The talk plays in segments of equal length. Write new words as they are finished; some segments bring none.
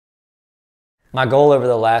My goal over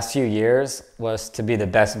the last few years was to be the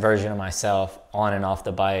best version of myself on and off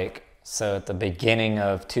the bike. So at the beginning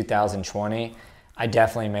of 2020, I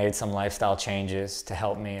definitely made some lifestyle changes to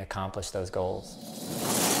help me accomplish those goals.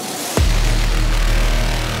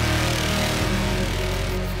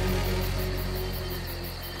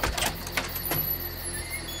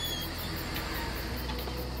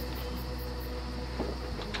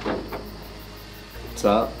 What's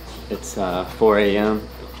up? It's 4 a.m.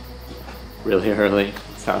 Really early.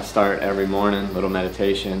 It's how I start every morning. Little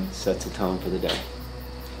meditation sets a tone for the day.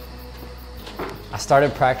 I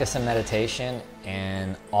started practicing meditation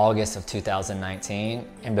in August of 2019,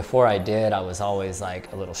 and before I did, I was always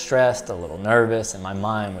like a little stressed, a little nervous, and my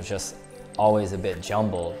mind was just always a bit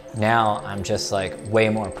jumbled. Now I'm just like way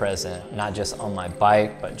more present, not just on my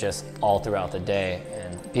bike, but just all throughout the day.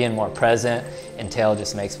 And being more present entail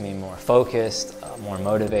just makes me more focused, more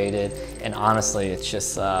motivated, and honestly, it's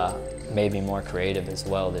just made me more creative as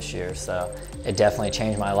well this year. So it definitely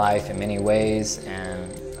changed my life in many ways,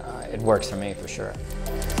 and it works for me for sure.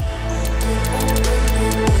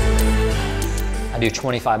 I do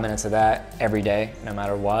 25 minutes of that every day, no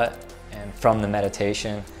matter what. And from the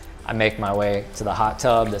meditation, I make my way to the hot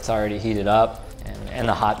tub that's already heated up. And in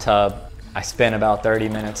the hot tub, I spend about 30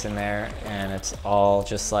 minutes in there, and it's all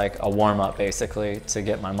just like a warm-up basically to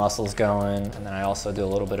get my muscles going. And then I also do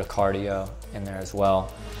a little bit of cardio in there as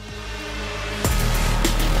well.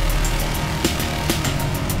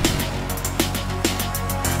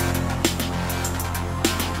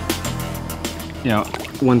 You know,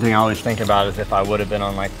 one thing I always think about is if I would have been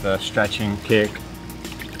on like the stretching kick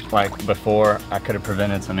like before, I could have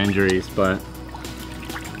prevented some injuries, but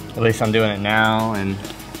at least I'm doing it now, and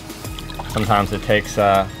sometimes it takes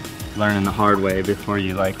learning the hard way before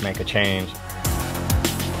you like make a change.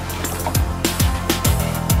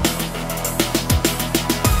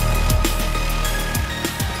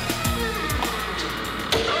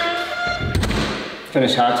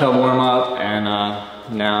 Finish hot tub warm up, and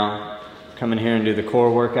now come in here and do the core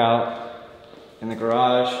workout in the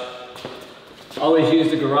garage. Always use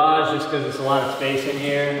the garage just because it's a lot of space in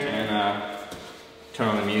here, and turn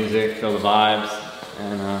on the music, feel the vibes,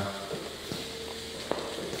 and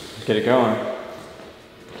get it going.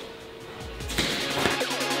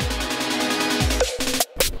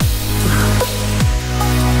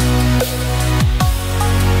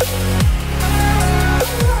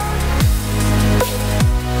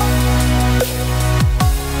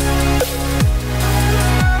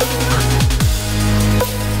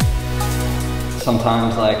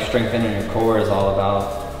 Sometimes like strengthening your core is all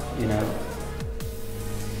about, you know,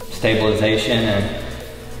 stabilization, and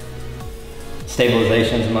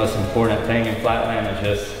stabilization is the most important thing in flatland. Is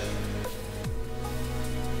just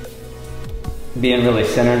being really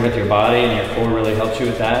centered with your body, and your core really helps you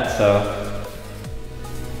with that. So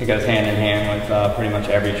it goes hand in hand with pretty much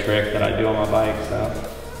every trick that I do on my bike, so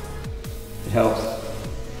it helps.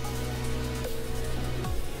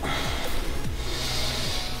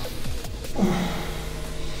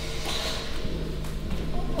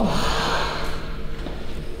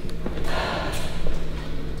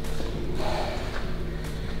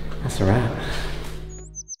 That's a wrap.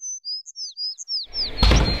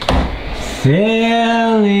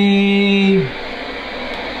 Silly.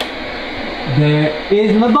 There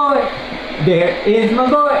is my boy. There is my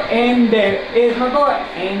boy. And there is my boy.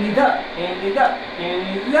 And he's up. And he's up.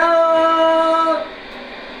 And he's up.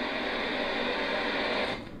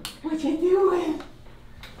 What you doing?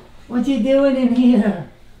 What you doing in here?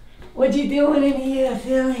 What you doing in here,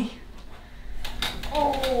 Silly?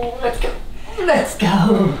 Oh, let's go. Let's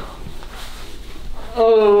go.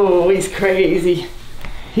 Oh, he's crazy.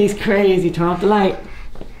 He's crazy. Turn off the light.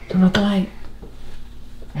 Turn off the light.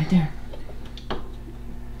 Right there.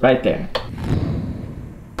 Right there.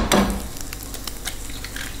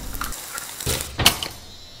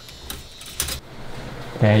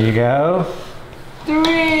 There you go. 3!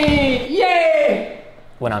 Yay!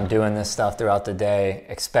 When I'm doing this stuff throughout the day,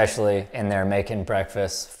 especially in there making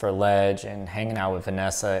breakfast for Ledge and hanging out with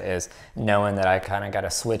Vanessa, is knowing that I kind of got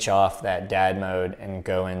to switch off that dad mode and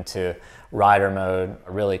go into rider mode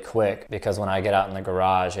really quick, because when I get out in the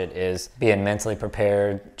garage, it is being mentally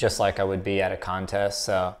prepared just like I would be at a contest.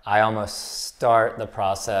 So I almost start the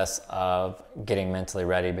process of getting mentally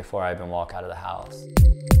ready before I even walk out of the house.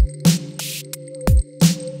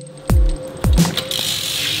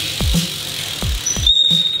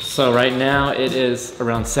 So right now it is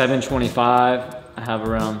around 7:25. I have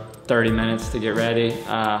around 30 minutes to get ready.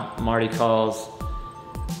 Marty calls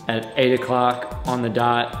at 8 o'clock on the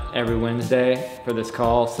dot every Wednesday for this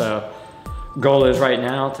call. So goal is right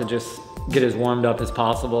now to just get as warmed up as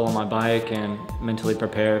possible on my bike and mentally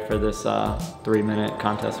prepare for this 3-minute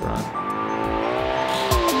contest run.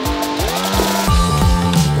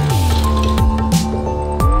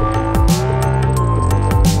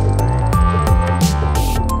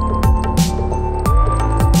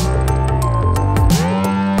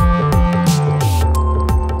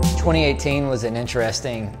 2018 was an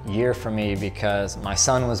interesting year for me because my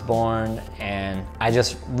son was born and I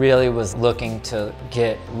just really was looking to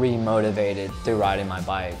get re-motivated through riding my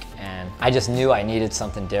bike, and I just knew I needed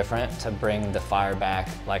something different to bring the fire back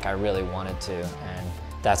like I really wanted to, and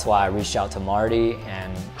that's why I reached out to Marty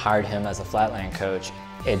and hired him as a flatland coach.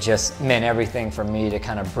 It just meant everything for me to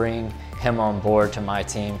kind of bring him on board to my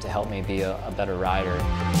team to help me be a better rider.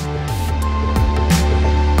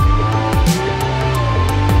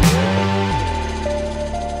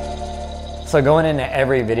 So going into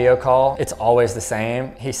every video call, it's always the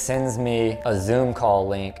same. He sends me a Zoom call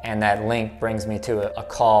link, and that link brings me to a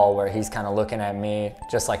call where he's kind of looking at me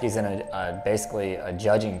just like he's in basically a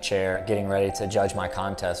judging chair, getting ready to judge my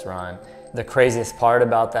contest run. The craziest part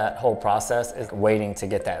about that whole process is waiting to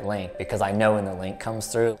get that link, because I know when the link comes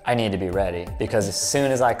through, I need to be ready. Because as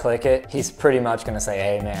soon as I click it, he's pretty much gonna say,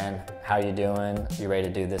 "Hey man, how you doing? You ready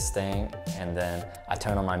to do this thing?" And then I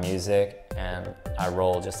turn on my music and I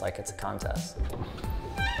roll just like it's a contest.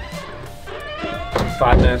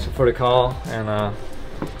 5 minutes before the call, and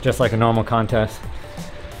just like a normal contest,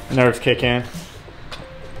 nerves kick in.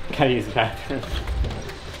 Gotta use the bathroom.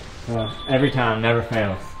 Every time, never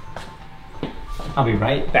fails. I'll be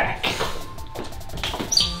right back.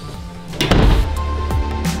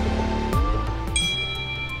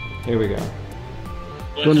 Here we go.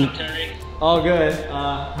 What's up, Terry? All good.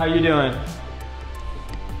 How you doing?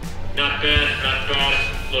 Not bad, not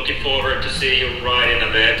bad. Looking forward to see you ride in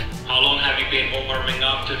a bit. How long have you been warming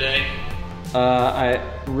up today? I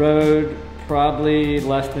rode probably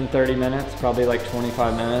less than 30 minutes, probably like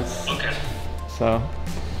 25 minutes. Okay. So.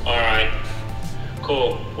 All right.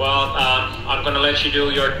 Cool. Well, I'm gonna let you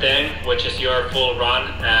do your thing, which is your full run,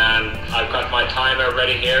 and I've got my timer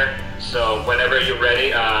ready here. So whenever you're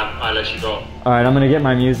ready, I'll let you go. All right, I'm gonna get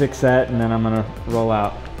my music set and then I'm gonna roll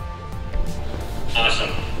out.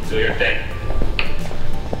 Awesome. Do your thing.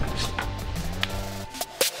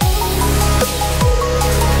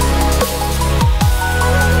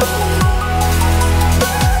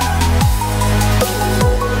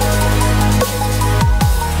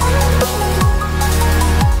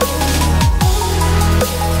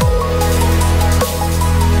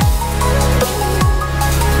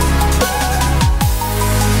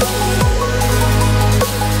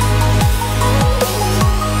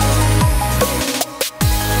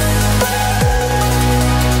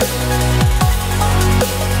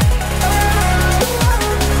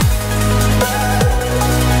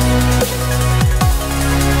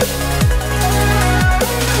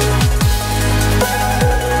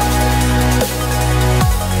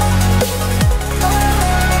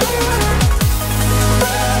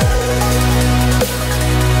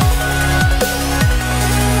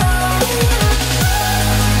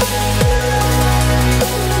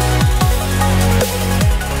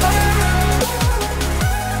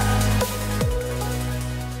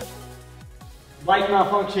 Bike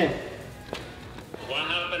malfunction. What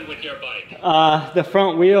happened with your bike? The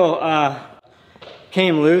front wheel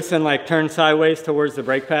came loose and like turned sideways towards the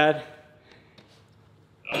brake pad.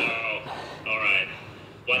 Oh, all right.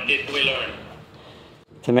 What did we learn?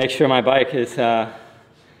 To make sure my bike is,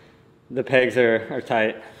 the pegs are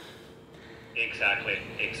tight. Exactly,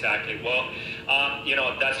 exactly. Well, you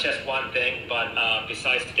know, that's just one thing, but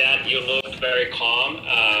besides that, you looked very calm.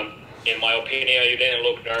 In my opinion, you didn't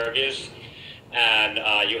look nervous, and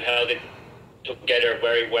you held it together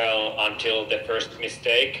very well until the first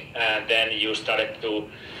mistake, and then you started to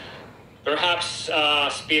perhaps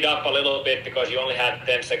speed up a little bit because you only had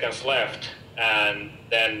 10 seconds left, and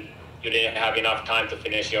then you didn't have enough time to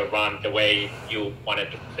finish your run the way you wanted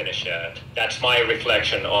to finish it. That's my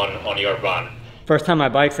reflection on your run. First time my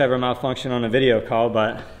bike's ever malfunctioned on a video call,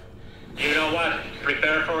 but... You know what?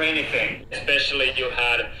 Prepare for anything. Especially you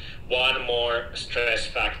had one more stress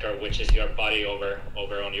factor, which is your buddy over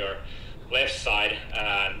on your left side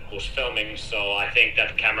who's filming. So I think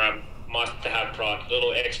that camera must have brought a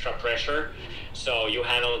little extra pressure. So you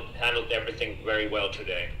handled everything very well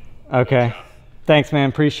today. Okay. Thanks, man.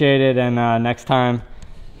 Appreciate it. And next time,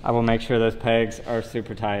 I will make sure those pegs are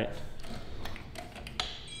super tight.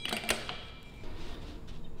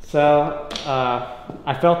 So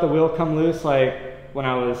I felt the wheel come loose like when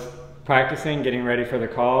I was practicing, getting ready for the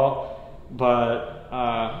call, but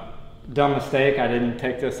dumb mistake. I didn't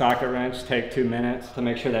take the socket wrench, take 2 minutes to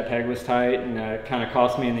make sure that peg was tight, and it kind of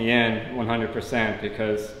cost me in the end 100%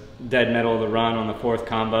 because dead middle of the run on the 4th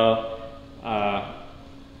combo,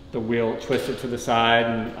 the wheel twisted to the side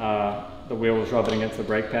and the wheel was rubbing against the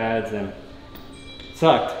brake pads and it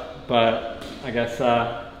sucked. But I guess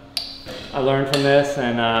I learned from this,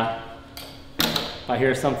 and if I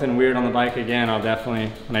hear something weird on the bike again, I'll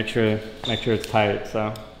definitely make sure it's tight.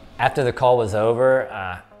 So after the call was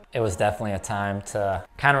over, it was definitely a time to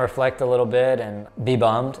kind of reflect a little bit and be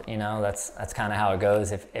bummed. You know, that's kind of how it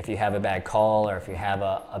goes if you have a bad call or if you have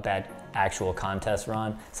a bad actual contest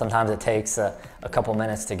run. Sometimes it takes a couple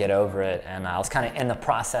minutes to get over it, and I was kind of in the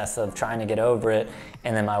process of trying to get over it,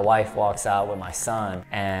 and then my wife walks out with my son,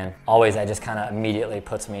 and always that just kind of immediately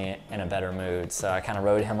puts me in a better mood. So I kind of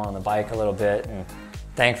rode him on the bike a little bit, and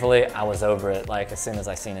thankfully I was over it like as soon as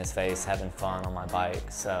I seen his face having fun on my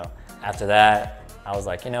bike. So after that, I was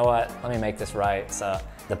like, you know what, let me make this right. So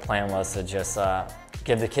the plan was to just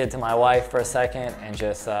give the kid to my wife for a second and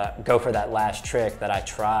just go for that last trick that I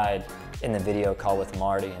tried in the video call with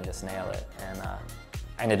Marty and just nail it. And I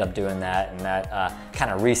ended up doing that, and that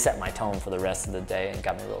kind of reset my tone for the rest of the day and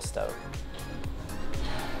got me real stoked.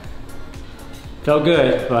 felt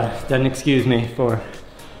good, but doesn't excuse me for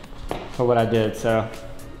what I did. So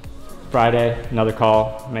Friday, another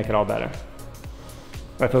call, make it all better.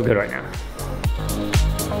 But I feel good right now.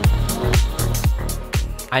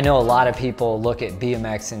 I know a lot of people look at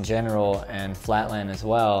BMX in general and flatland as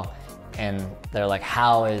well, and they're like,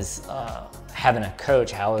 how is having a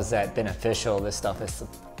coach, how is that beneficial? This stuff is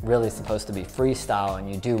really supposed to be freestyle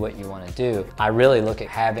and you do what you want to do. I really look at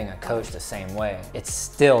having a coach the same way. It's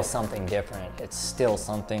still something different. It's still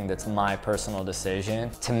something that's my personal decision.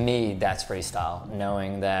 To me, that's freestyle,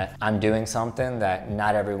 knowing that I'm doing something that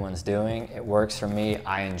not everyone's doing. It works for me,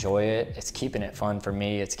 I enjoy it. It's keeping it fun for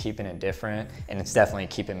me, it's keeping it different, and it's definitely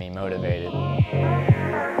keeping me motivated.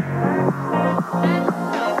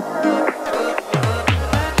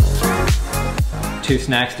 2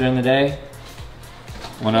 snacks during the day.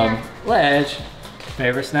 One of them, Ledge.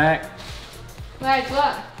 Favorite snack? Ledge,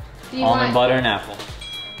 what? Do you Almond want? butter and apple.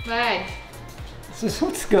 Ledge.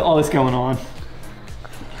 What's all this going on?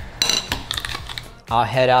 I'll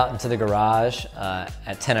head out into the garage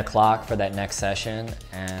at 10 o'clock for that next session,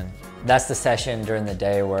 and that's the session during the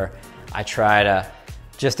day where I try to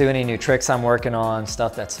just do any new tricks I'm working on,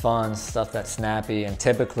 stuff that's fun, stuff that's snappy, and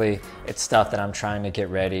typically it's stuff that I'm trying to get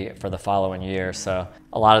ready for the following year. So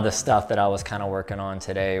a lot of the stuff that I was kind of working on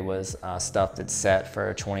today was stuff that's set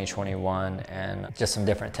for 2021 and just some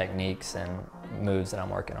different techniques and moves that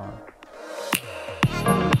I'm working on.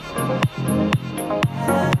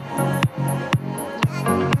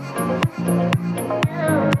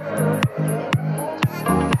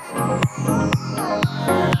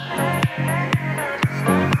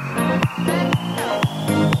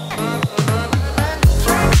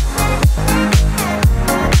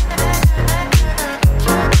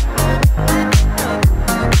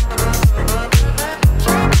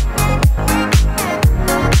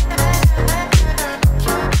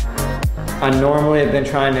 I normally have been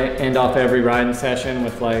trying to end off every riding session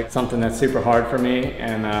with like something that's super hard for me,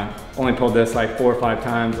 and only pulled this like 4 or 5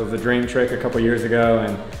 times. It was a dream trick a couple years ago,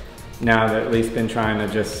 and now I've at least been trying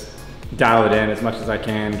to just dial it in as much as I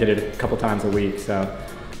can, get it a couple times a week. So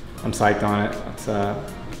I'm psyched on it. Let's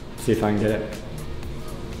see if I can get it.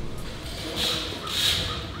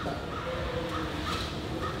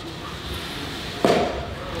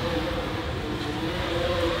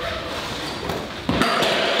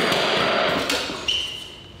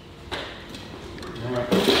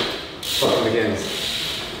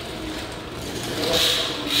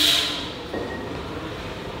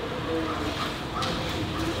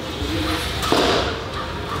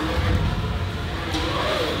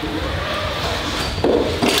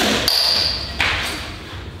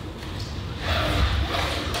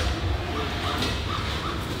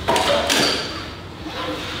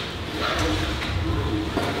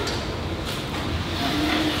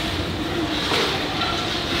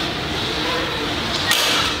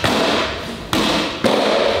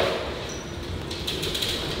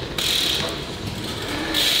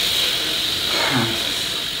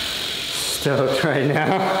 Stoked right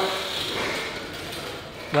now.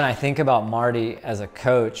 When I think about Marty as a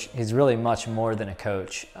coach, he's really much more than a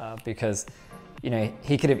coach because, you know,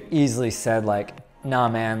 he could have easily said like, nah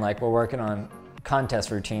man, like we're working on contest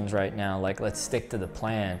routines right now, like let's stick to the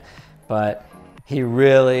plan. But He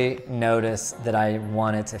really noticed that I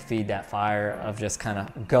wanted to feed that fire of just kind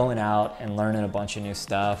of going out and learning a bunch of new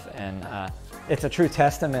stuff. And it's a true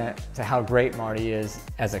testament to how great Marty is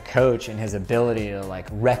as a coach and his ability to like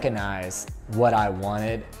recognize what I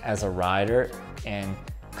wanted as a rider and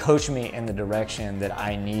coach me in the direction that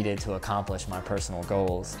I needed to accomplish my personal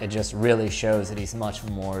goals. It just really shows that he's much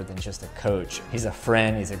more than just a coach. He's a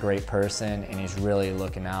friend, he's a great person, and he's really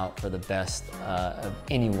looking out for the best of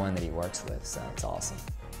anyone that he works with, so it's awesome.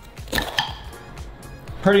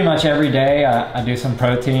 Pretty much every day I do some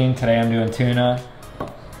protein. Today I'm doing tuna,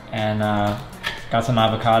 and got some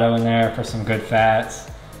avocado in there for some good fats.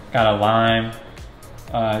 Got a lime,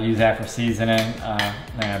 use that for seasoning,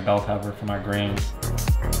 then a bell pepper for my greens.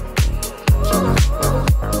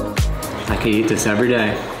 I could eat this every day,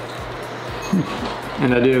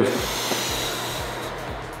 and I do.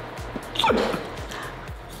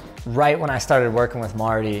 Right when I started working with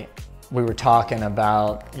Marty, we were talking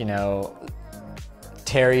about, you know,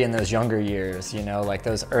 Terry in those younger years, you know, like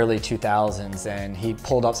those early 2000s, and he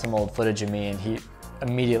pulled up some old footage of me and he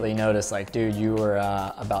immediately noticed like, dude, you were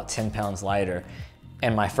about 10 pounds lighter.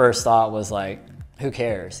 And my first thought was like, who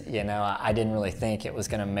cares? You know, I didn't really think it was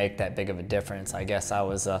gonna make that big of a difference. I guess I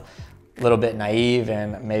was a little bit naive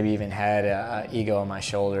and maybe even had an ego on my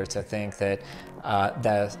shoulder to think that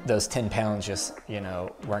those 10 pounds just, you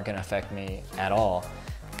know, weren't gonna affect me at all.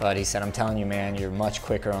 But he said, I'm telling you, man, you're much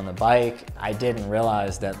quicker on the bike. I didn't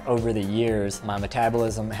realize that over the years, my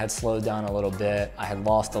metabolism had slowed down a little bit. I had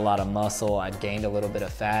lost a lot of muscle. I'd gained a little bit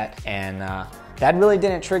of fat. And that really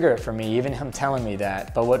didn't trigger it for me, even him telling me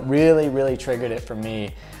that. But what really, really triggered it for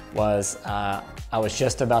me was I was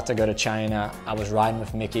just about to go to China. I was riding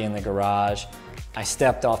with Mickey in the garage. I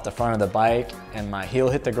stepped off the front of the bike and my heel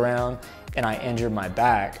hit the ground and I injured my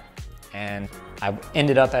back. And I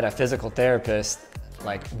ended up at a physical therapist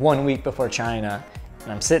like 1 week before China,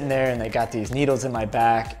 and I'm sitting there and they got these needles in my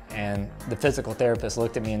back, and the physical therapist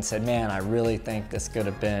looked at me and said, man, I really think this could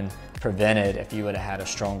have been prevented if you would have had a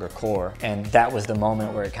stronger core. And that was the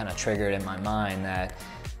moment where it kind of triggered in my mind that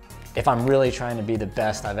if I'm really trying to be the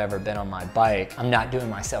best I've ever been on my bike, I'm not doing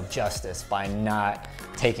myself justice by not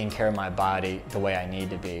taking care of my body the way I need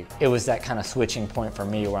to be. It was that kind of switching point for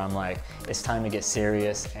me where I'm like, it's time to get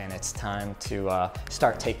serious and it's time to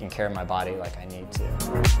start taking care of my body like I need to.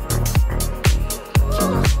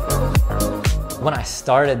 When I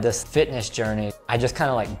started this fitness journey, I just kind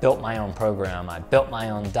of like built my own program. I built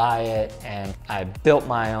my own diet and I built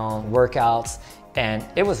my own workouts. And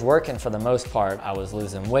it was working for the most part. I was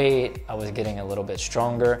losing weight, I was getting a little bit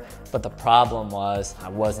stronger, but the problem was I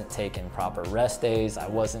wasn't taking proper rest days, I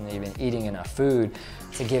wasn't even eating enough food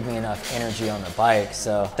to give me enough energy on the bike.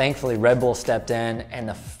 So thankfully Red Bull stepped in, and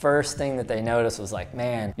the first thing that they noticed was like,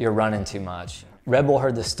 man, you're running too much. Red Bull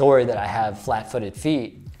heard the story that I have flat-footed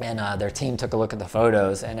feet, and their team took a look at the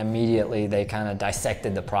photos, and immediately they kind of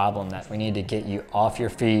dissected the problem that we need to get you off your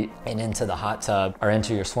feet and into the hot tub or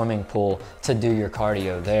into your swimming pool to do your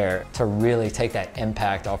cardio there, to really take that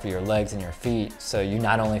impact off of your legs and your feet so you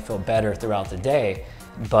not only feel better throughout the day,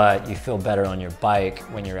 but you feel better on your bike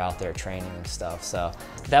when you're out there training and stuff. So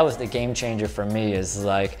that was the game changer for me, is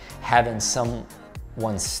like having someone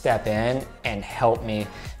step in and help me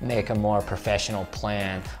make a more professional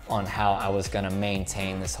plan on how I was gonna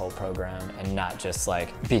maintain this whole program and not just like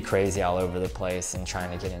be crazy all over the place and trying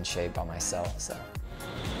to get in shape by myself. So.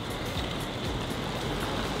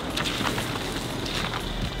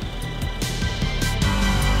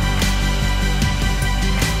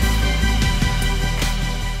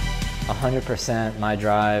 "100% my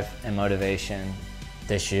drive and motivation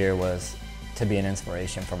this year was to be an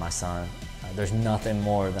inspiration for my son. There's nothing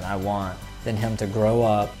more that I want than him to grow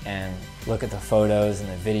up and look at the photos and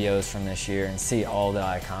the videos from this year and see all that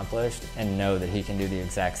I accomplished and know that he can do the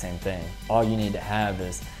exact same thing. All you need to have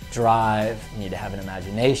is drive, you need to have an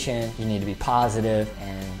imagination, you need to be positive,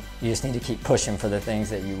 and you just need to keep pushing for the things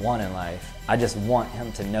that you want in life. I just want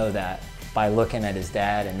him to know that by looking at his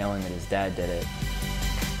dad and knowing that his dad did it.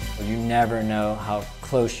 You never know how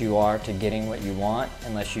close you are to getting what you want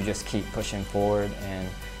unless you just keep pushing forward and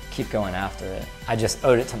keep going after it. I just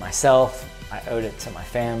owed it to myself, I owed it to my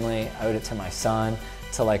family, I owed it to my son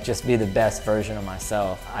to like just be the best version of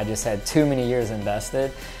myself. I just had too many years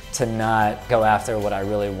invested to not go after what I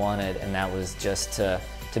really wanted, and that was just to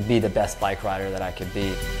be the best bike rider that I could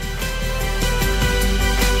be.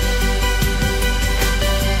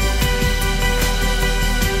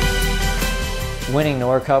 Winning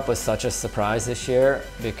Nor Cup was such a surprise this year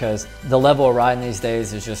because the level of riding these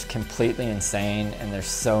days is just completely insane, and there's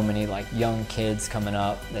so many like young kids coming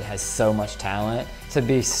up that has so much talent, To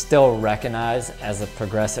be still recognized as a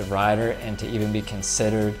progressive rider and to even be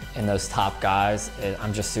considered in those top guys,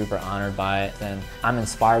 I'm just super honored by it. And I'm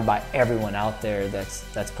inspired by everyone out there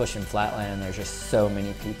that's pushing flatland, and there's just so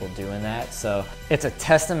many people doing that. So it's a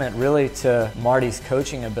testament really to Marty's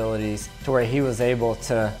coaching abilities, to where he was able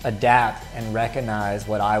to adapt and recognize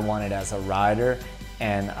what I wanted as a rider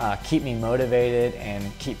and keep me motivated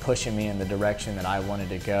and keep pushing me in the direction that I wanted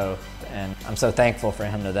to go. And I'm so thankful for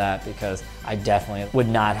him to that, because I definitely would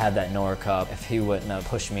not have that NORA Cup if he wouldn't have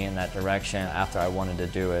pushed me in that direction after I wanted to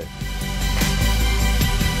do it.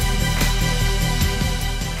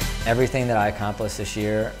 Everything that I accomplished this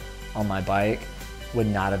year on my bike would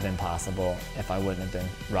not have been possible if I wouldn't have been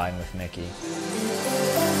riding with Mickey.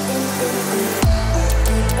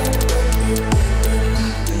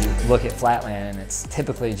 Look at flatland, and it's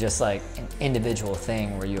typically just like an individual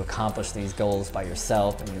thing where you accomplish these goals by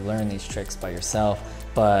yourself and you learn these tricks by yourself.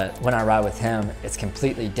 But when I ride with him, it's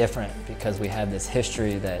completely different, because we have this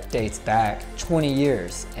history that dates back 20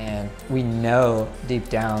 years, and we know deep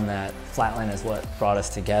down that flatland is what brought us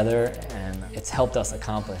together, and it's helped us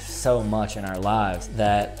accomplish so much in our lives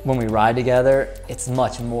that when we ride together, it's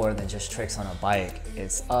much more than just tricks on a bike.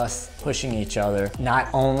 It's us pushing each other, not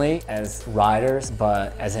only as riders,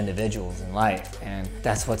 but as individuals in life. And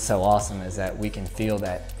that's what's so awesome, is that we can feel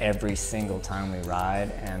that every single time we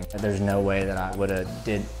ride. And there's no way that I would have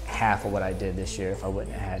did half of what I did this year if I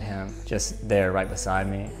wouldn't have had him just there right beside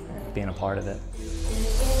me and being a part of it.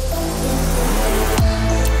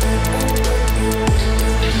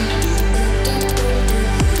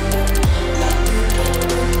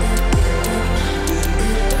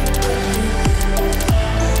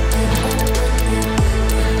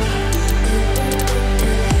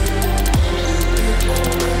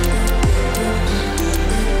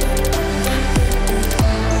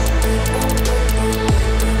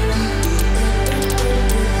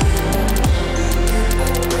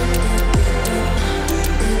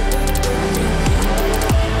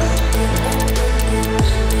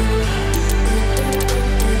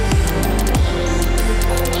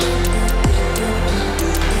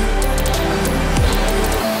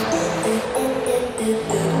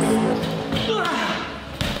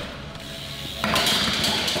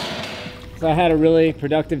 So I had a really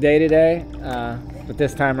productive day today, but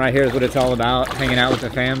this time right here is what it's all about: hanging out with the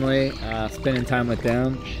family, spending time with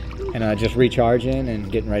them, and just recharging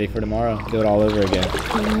and getting ready for tomorrow. Do it all over again.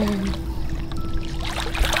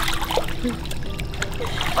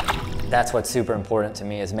 That's what's super important to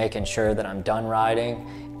me, is making sure that I'm done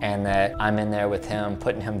riding and that I'm in there with him,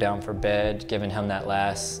 putting him down for bed, giving him that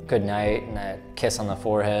last good night and that kiss on the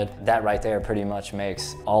forehead. That right there pretty much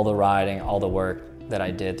makes all the riding, all the work that I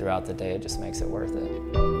did throughout the day, it just makes it worth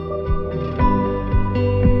it.